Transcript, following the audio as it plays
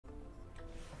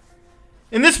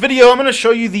In this video, I'm going to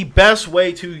show you the best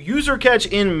way to user catch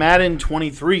in Madden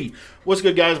 23. What's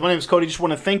good, guys? My name is Cody. Just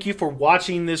want to thank you for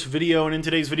watching this video. And in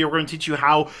today's video, we're going to teach you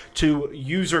how to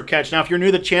user catch. Now, if you're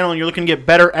new to the channel and you're looking to get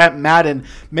better at Madden,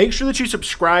 make sure that you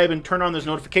subscribe and turn on those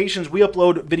notifications. We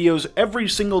upload videos every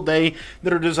single day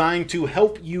that are designed to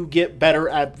help you get better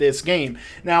at this game.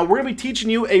 Now, we're going to be teaching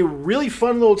you a really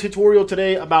fun little tutorial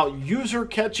today about user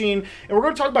catching. And we're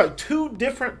going to talk about two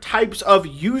different types of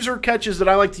user catches that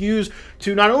I like to use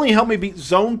to not only help me beat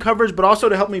zone coverage, but also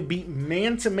to help me beat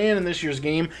man-to-man in this year's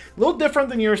game. A little different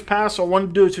than years past, so I wanted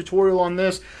to do a tutorial on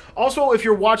this. Also, if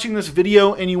you're watching this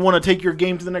video and you want to take your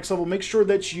game to the next level, make sure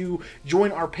that you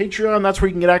join our Patreon. That's where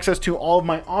you can get access to all of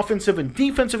my offensive and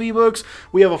defensive ebooks.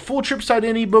 We have a full trip side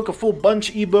in ebook, a full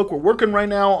bunch ebook. We're working right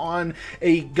now on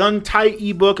a gun tight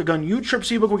ebook, a gun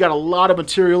U-trips ebook. We got a lot of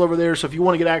material over there, so if you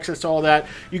want to get access to all that,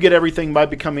 you get everything by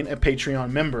becoming a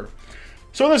Patreon member.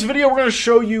 So in this video, we're going to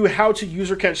show you how to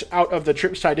user catch out of the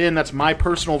trip tight end. That's my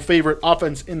personal favorite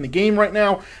offense in the game right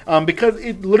now because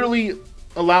it literally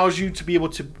allows you to be able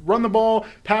to run the ball,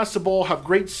 pass the ball, have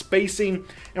great spacing,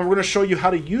 and we're going to show you how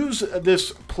to use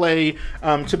this play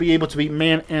to be able to beat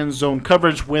man and zone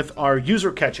coverage with our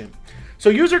user catching. So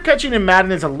user catching in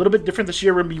Madden is a little bit different this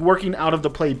year. We're going to be working out of the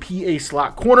play PA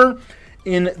slot corner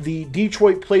in the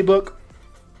Detroit playbook.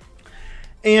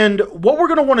 And what we're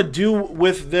going to want to do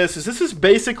with this is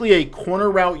basically a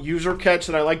corner route user catch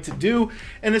that I like to do.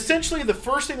 And essentially the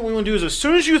first thing that we want to do is as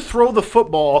soon as you throw the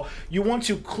football, you want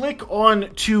to click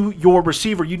on to your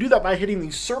receiver. You do that by hitting the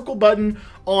circle button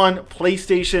on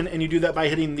PlayStation, and you do that by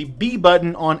hitting the B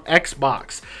button on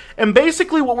Xbox. And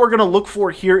basically what we're going to look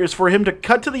for here is for him to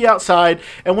cut to the outside,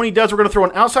 and when he does, we're going to throw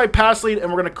an outside pass lead,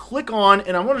 and we're going to click on,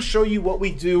 and I'm going to show you what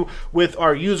we do with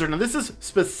our user. Now this is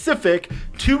specific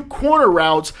to corner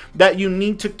routes that you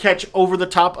need to catch over the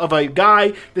top of a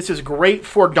guy. This is great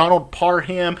for Donald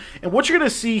Parham, and what you're going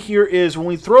to see here is when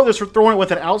we throw this, we're throwing it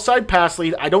with an outside pass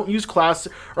lead. I don't use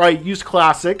classic, or I use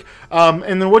classic,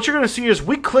 and then what you're going to see is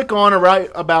we click on right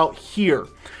about here.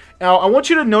 Now, I want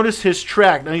you to notice his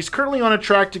track. Now, he's currently on a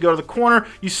track to go to the corner.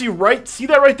 You see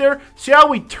that right there? See how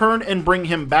we turn and bring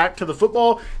him back to the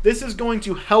football? This is going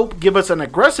to help give us an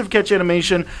aggressive catch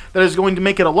animation that is going to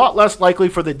make it a lot less likely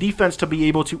for the defense to be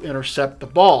able to intercept the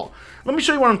ball. Let me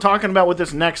show you what I'm talking about with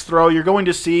this next throw. You're going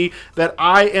to see that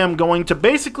I am going to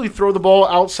basically throw the ball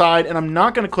outside, and I'm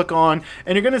not going to click on,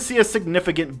 and you're going to see a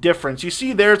significant difference. You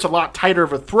see there it's a lot tighter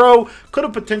of a throw, could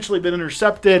have potentially been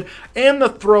intercepted, and the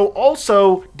throw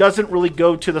also doesn't really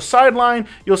go to the sideline.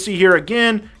 You'll see here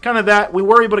again, kind of that. We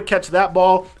were able to catch that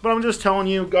ball, but I'm just telling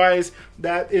you guys,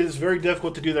 that is very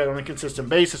difficult to do that on a consistent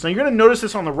basis. Now, you're going to notice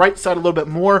this on the right side a little bit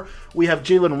more. We have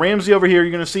Jalen Ramsey over here.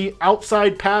 You're going to see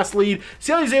outside pass lead.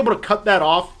 See how he's able to cut that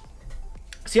off?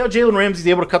 See how Jalen Ramsey's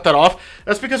able to cut that off?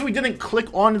 That's because we didn't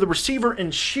click onto the receiver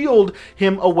and shield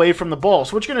him away from the ball.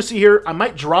 So what you're going to see here, I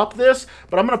might drop this,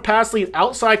 but I'm going to pass lead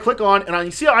outside, click on, and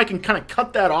you see how I can kind of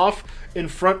cut that off in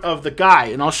front of the guy.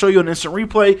 And I'll show you an instant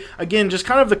replay. Again, just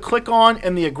kind of the click on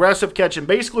and the aggressive catch. And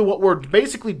basically what we're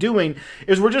basically doing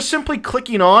is we're just simply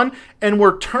clicking on, and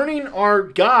we're turning our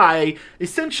guy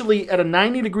essentially at a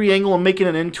 90-degree angle and making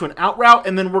it into an out route.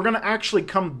 And then we're going to actually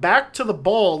come back to the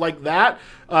ball like that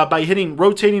by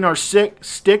rotating our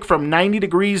stick from 90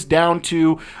 degrees down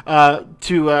to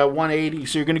 180.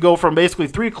 So you're going to go from basically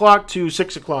 3 o'clock to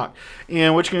 6 o'clock.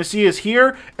 And what you're going to see is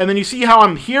here, and then you see how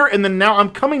I'm here, and then now I'm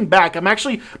coming back.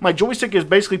 My joystick is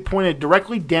basically pointed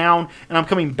directly down, and I'm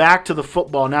coming back to the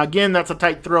football. Now, again, that's a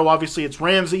tight throw. Obviously, it's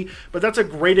Ramsey, but that's a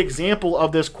great example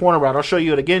of this corner route. I'll show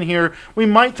you it again here. We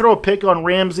might throw a pick on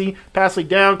Ramsey, pass it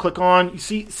down, click on. You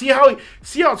see how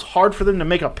it's hard for them to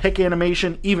make a pick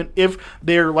animation, even if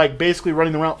they're like basically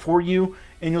running the route for you.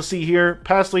 And you'll see here,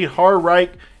 pass lead, hard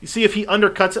right. You see if he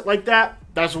undercuts it like that,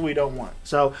 that's what we don't want.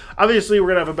 So obviously we're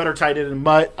going to have a better tight end in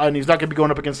Mutt, and he's not going to be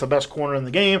going up against the best corner in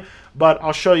the game. But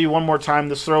I'll show you one more time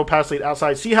this throw, pass lead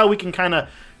outside. See how we can kind of,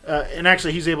 and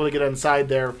actually he's able to get inside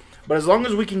there. But as long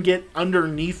as we can get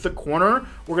underneath the corner,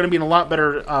 we're going to be in a lot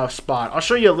better spot. I'll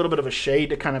show you a little bit of a shade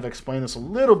to kind of explain this a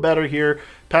little better here.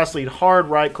 Pass lead hard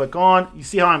right, click on. You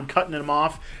see how I'm cutting him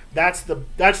off? That's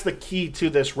the key to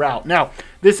this route. Now,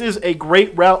 this is a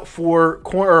great route for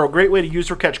corner, or a great way to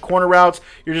use or catch corner routes.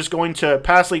 You're just going to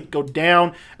pass lead, go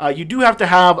down. You do have to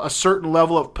have a certain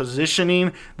level of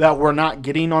positioning that we're not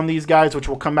getting on these guys, which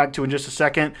we'll come back to in just a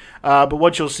second. But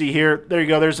what you'll see here, there you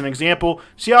go. There's an example.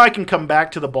 See how I can come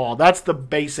back to the ball? That's the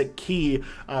basic key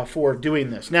for doing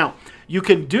this. Now, you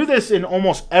can do this in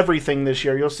almost everything this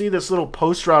year. You'll see this little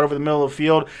post route over the middle of the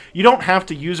field. You don't have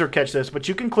to use or catch this, but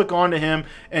you can click onto him,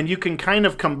 and you can kind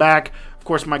of come back. Of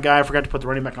course, my guy, I forgot to put the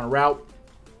running back on a route.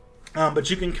 But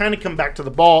you can kind of come back to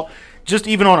the ball just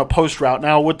even on a post route.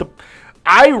 Now,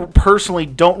 I personally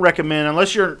don't recommend,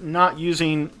 unless you're not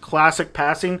using classic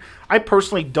passing, I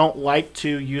personally don't like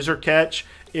to user catch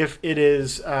if it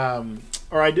is,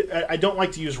 or I don't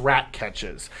like to use rat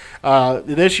catches.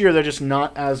 This year, they're just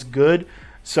not as good.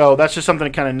 So that's just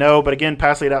something to kind of know. But again,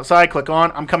 pass lead outside, click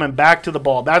on. I'm coming back to the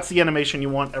ball. That's the animation you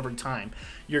want every time.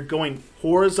 You're going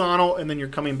horizontal, and then you're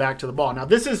coming back to the ball. Now,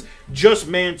 this is just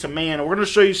man-to-man, and we're going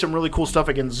to show you some really cool stuff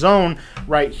against zone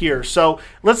right here. So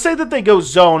let's say that they go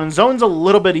zone, and zone's a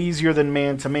little bit easier than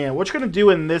man-to-man. What you're going to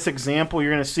do in this example,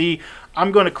 you're going to see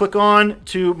I'm going to click on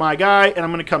to my guy, and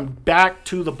I'm going to come back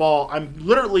to the ball. I'm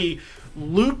literally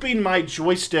looping my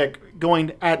joystick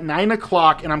going at 9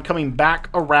 o'clock, and I'm coming back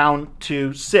around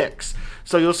to 6.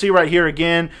 So you'll see right here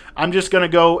again, I'm just going to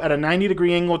go at a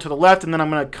 90-degree angle to the left, and then I'm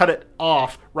going to cut it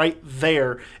off right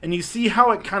there. And you see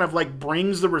how it kind of like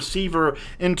brings the receiver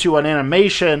into an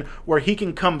animation where he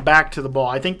can come back to the ball.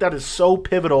 I think that is so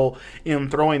pivotal in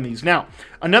throwing these. Now,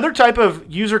 another type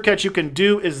of user catch you can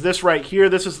do is this right here.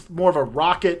 This is more of a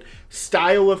rocket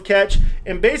style of catch.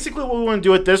 And basically what we want to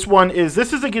do with this one is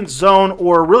this is against zone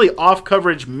or really off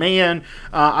coverage man.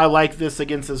 I like this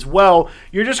against as well.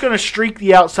 You're just going to streak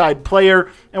the outside player.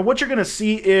 And what you're going to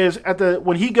see is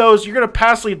when he goes, you're going to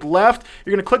pass lead left.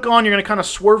 You're going to click on, you're going to kind of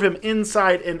swerve him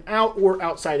inside and out or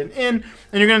outside and in.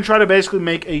 And you're going to try to basically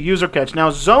make a user catch. Now,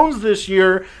 zones this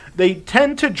year, they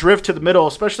tend to drift to the middle,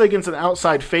 especially against an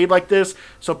outside fade like this.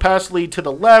 So pass lead to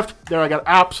the left. There I got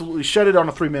absolutely shedded on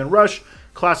a 3-man rush.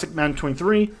 Classic Madden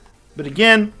 23. But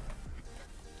again,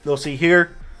 you'll see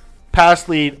here, pass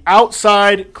lead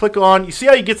outside, click on. You see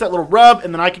how he gets that little rub,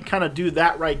 and then I can kind of do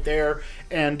that right there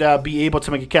and be able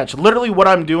to make a catch. Literally what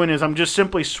I'm doing is I'm just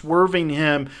simply swerving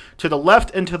him to the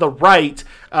left and to the right,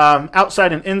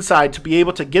 outside and inside, to be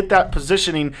able to get that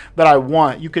positioning that I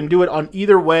want. You can do it on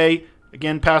either way.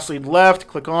 Again, pass lead left,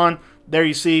 click on. There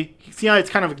you see how it's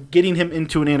kind of getting him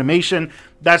into an animation.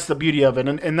 That's the beauty of it,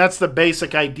 and that's the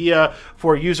basic idea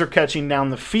for user catching down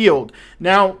the field.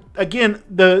 Now, again,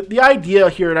 the idea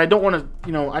here, and I don't want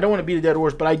to beat a dead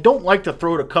horse, but I don't like to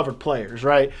throw to covered players,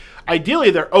 right?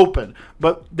 Ideally, they're open,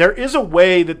 but there is a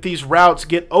way that these routes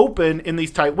get open in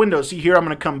these tight windows. See here, I'm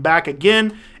going to come back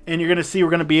again, and you're going to see we're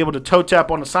going to be able to toe tap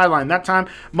on the sideline. That time,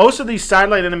 most of these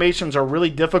sideline animations are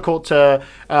really difficult to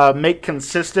make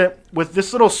consistent. With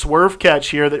this little swerve catch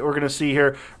here that we're going to see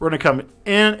here, we're going to come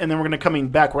in, and then we're going to coming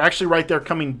back. We're actually right there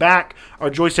coming back. Our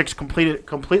joystick's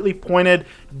completely pointed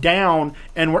down,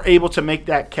 and we're able to make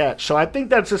that catch. So I think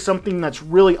that's just something that's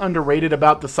really underrated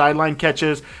about the sideline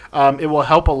catches. It will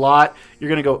help a lot. You're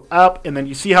going to go up, and then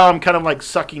you see how I'm kind of like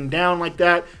sucking down like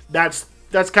that. That's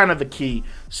kind of the key.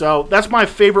 So that's my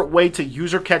favorite way to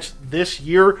user catch this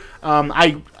year.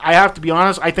 I have to be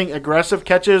honest, I think aggressive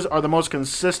catches are the most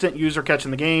consistent user catch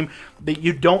in the game. That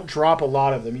you don't drop a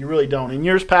lot of them. You really don't. In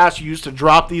years past, you used to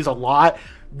drop these a lot.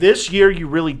 This year, you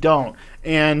really don't.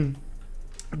 And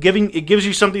it gives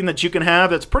you something that you can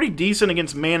have that's pretty decent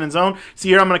against man and zone. See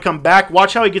here, I'm going to come back.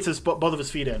 Watch how he gets both of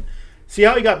his feet in. See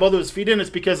how he got both of his feet in? It's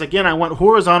because, again, I went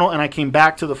horizontal and I came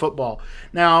back to the football.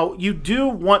 Now, you do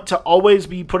want to always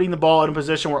be putting the ball in a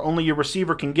position where only your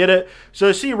receiver can get it.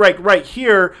 So, see right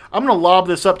here, I'm going to lob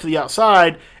this up to the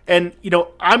outside, and,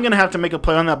 I'm going to have to make a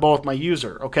play on that ball with my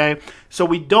user, okay? So,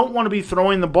 we don't want to be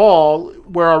throwing the ball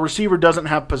where our receiver doesn't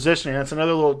have positioning. That's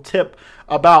another little tip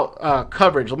about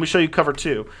coverage. Let me show you cover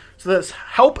 2. So this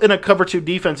help in a cover 2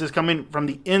 defense is coming from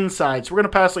the inside. So we're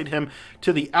going to pass lead him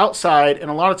to the outside,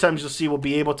 and a lot of times you'll see we'll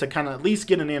be able to kind of at least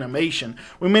get an animation.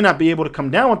 We may not be able to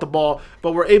come down with the ball,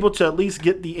 but we're able to at least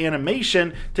get the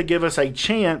animation to give us a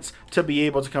chance to be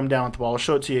able to come down with the ball. I'll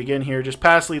show it to you again here. Just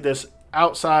pass lead this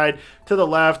outside to the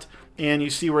left, and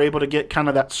you see we're able to get kind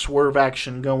of that swerve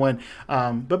action going.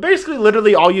 But basically,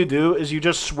 literally all you do is you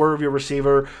just swerve your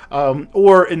receiver.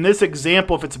 Or in this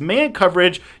example, if it's man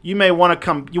coverage, you may want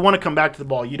to come back to the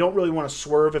ball. You don't really want to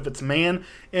swerve if it's man.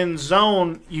 In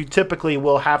zone, you typically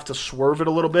will have to swerve it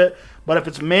a little bit. But if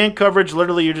it's man coverage,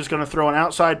 literally you're just going to throw an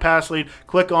outside pass lead,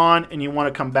 click on, and you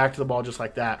want to come back to the ball just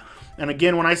like that. And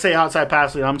again, when I say outside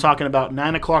pass lead, I'm talking about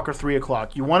 9 o'clock or 3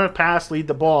 o'clock. You want to pass lead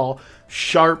the ball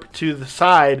sharp to the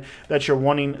side that you're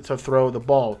wanting to throw the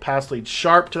ball. Pass lead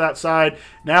sharp to that side.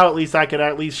 Now at least I could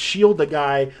at least shield the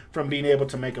guy from being able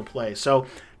to make a play. So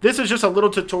this is just a little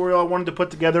tutorial I wanted to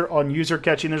put together on user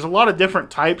catching. There's a lot of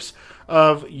different types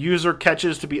of user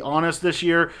catches, to be honest, this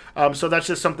year. So that's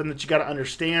just something that you got to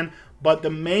understand. But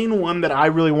the main one that I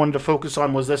really wanted to focus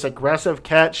on was this aggressive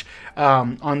catch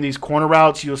on these corner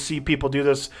routes. You'll see people do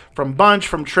this from bunch,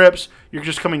 from trips. You're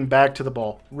just coming back to the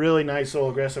ball. Really nice little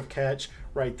aggressive catch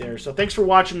right there. So thanks for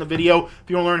watching the video. If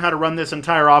you want to learn how to run this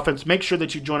entire offense, make sure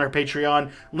that you join our Patreon.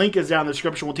 Link is down in the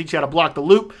description. We'll teach you how to block the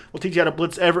loop. We'll teach you how to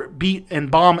blitz, beat, and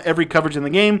bomb every coverage in the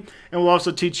game. And we'll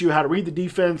also teach you how to read the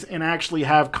defense and actually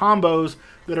have combos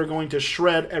that are going to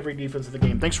shred every defense of the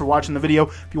game. Thanks for watching the video.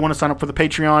 If you want to sign up for the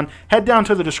Patreon, head down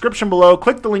to the description below.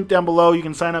 Click the link down below. You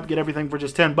can sign up, get everything for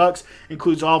just $10.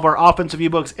 Includes all of our offensive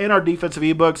ebooks and our defensive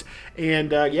ebooks.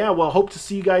 And yeah, well, hope to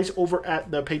see you guys over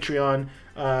at the Patreon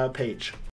page.